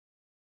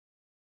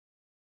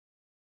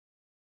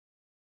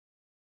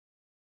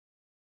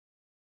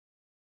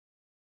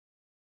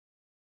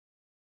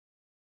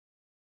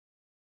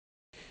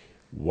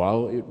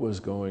While it was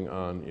going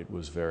on, it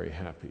was very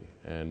happy,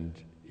 and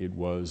it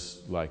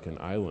was like an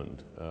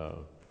island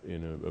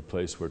in a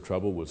place where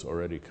trouble was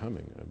already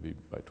coming.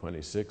 By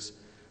 26,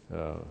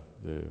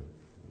 the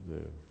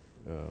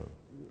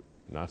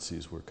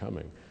Nazis were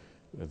coming.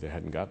 They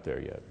hadn't got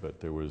there yet, but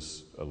there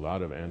was a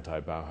lot of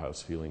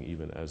anti-Bauhaus feeling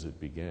even as it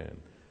began.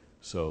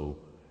 So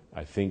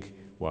I think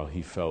while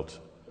he felt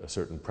a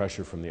certain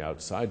pressure from the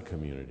outside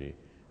community,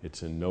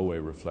 it's in no way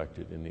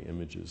reflected in the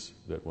images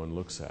that one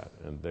looks at.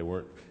 And they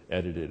weren't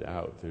edited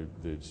out.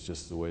 It's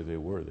just the way they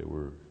were. They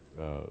were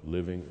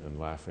living and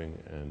laughing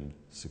and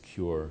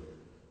secure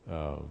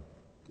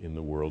in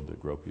the world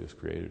that Gropius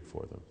created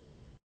for them.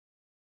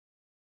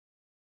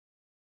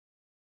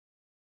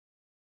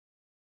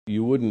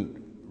 You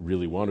wouldn't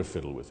really want to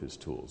fiddle with his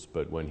tools,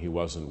 but when he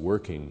wasn't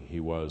working, he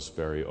was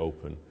very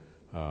open.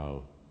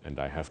 And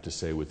I have to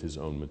say, with his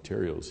own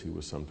materials, he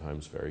was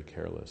sometimes very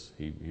careless.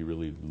 He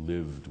really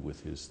lived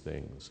with his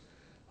things.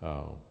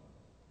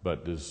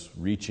 But this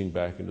reaching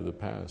back into the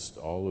past,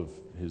 all of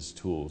his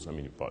tools, I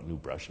mean, he bought new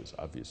brushes,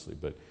 obviously,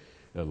 but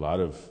a lot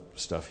of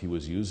stuff he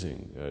was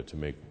using to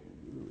make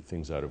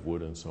things out of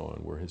wood and so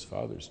on were his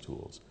father's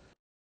tools.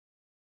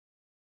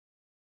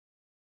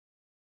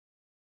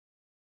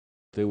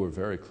 They were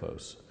very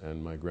close,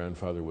 and my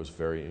grandfather was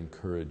very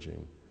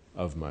encouraging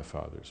of my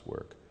father's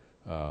work.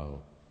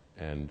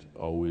 And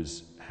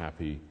always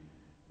happy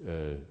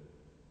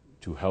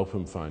to help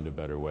him find a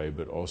better way,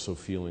 but also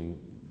feeling,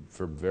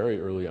 from very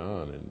early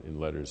on in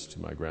letters to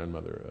my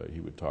grandmother,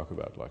 he would talk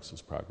about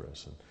Lux's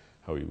progress and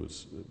how he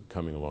was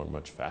coming along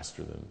much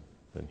faster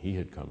than he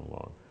had come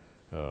along.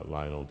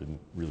 Lyonel didn't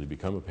really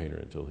become a painter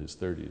until his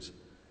 30s.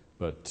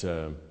 But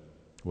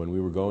when we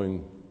were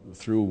going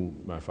through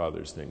my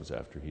father's things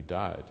after he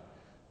died,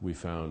 we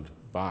found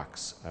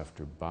box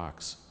after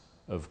box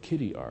of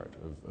kiddie art,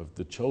 of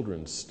the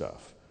children's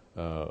stuff.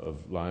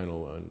 Of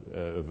Lyonel and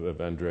of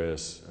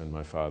Andreas and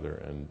my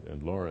father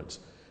and Lawrence,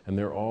 and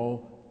they're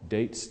all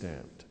date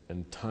stamped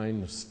and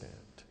time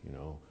stamped. You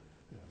know,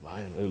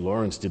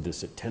 Lawrence did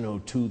this at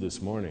 10:02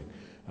 this morning.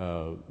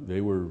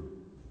 They were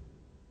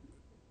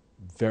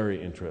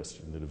very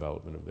interested in the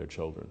development of their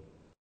children.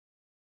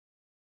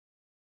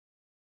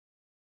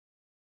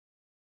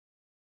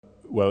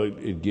 Well,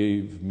 it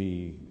gave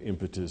me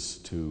impetus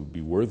to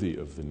be worthy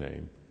of the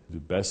name. The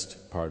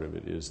best part of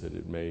it is that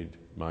it made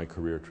my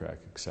career track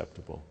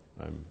acceptable.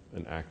 I'm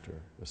an actor,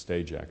 a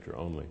stage actor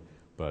only,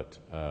 but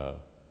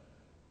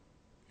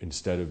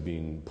instead of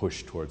being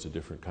pushed towards a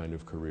different kind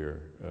of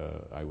career,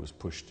 I was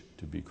pushed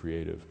to be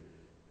creative,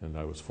 and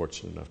I was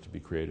fortunate enough to be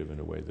creative in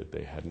a way that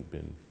they hadn't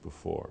been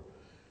before,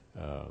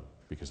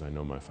 because I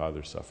know my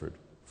father suffered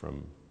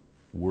from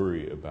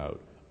worry about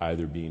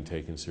either being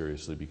taken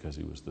seriously because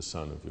he was the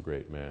son of the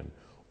great man,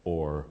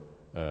 or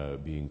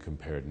being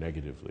compared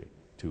negatively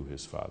to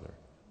his father.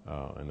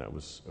 And that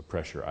was a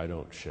pressure I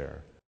don't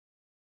share.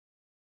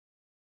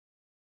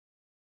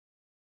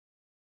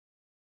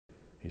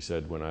 He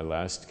said, when I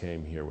last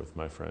came here with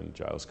my friend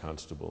Giles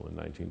Constable in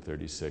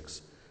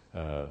 1936,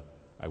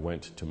 I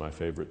went to my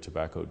favorite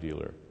tobacco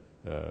dealer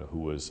who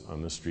was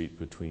on the street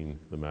between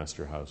the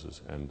master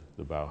houses and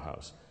the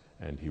Bauhaus,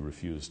 and he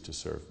refused to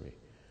serve me.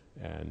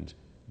 And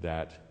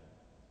that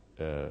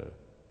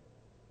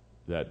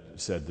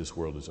said, this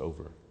world is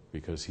over,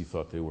 because he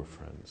thought they were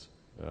friends.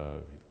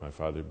 My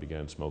father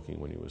began smoking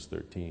when he was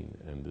 13,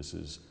 and this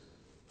is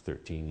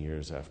 13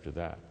 years after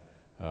that.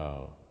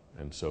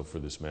 And so for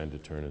this man to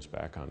turn his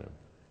back on him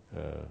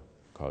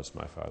caused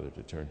my father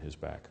to turn his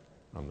back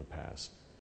on the past.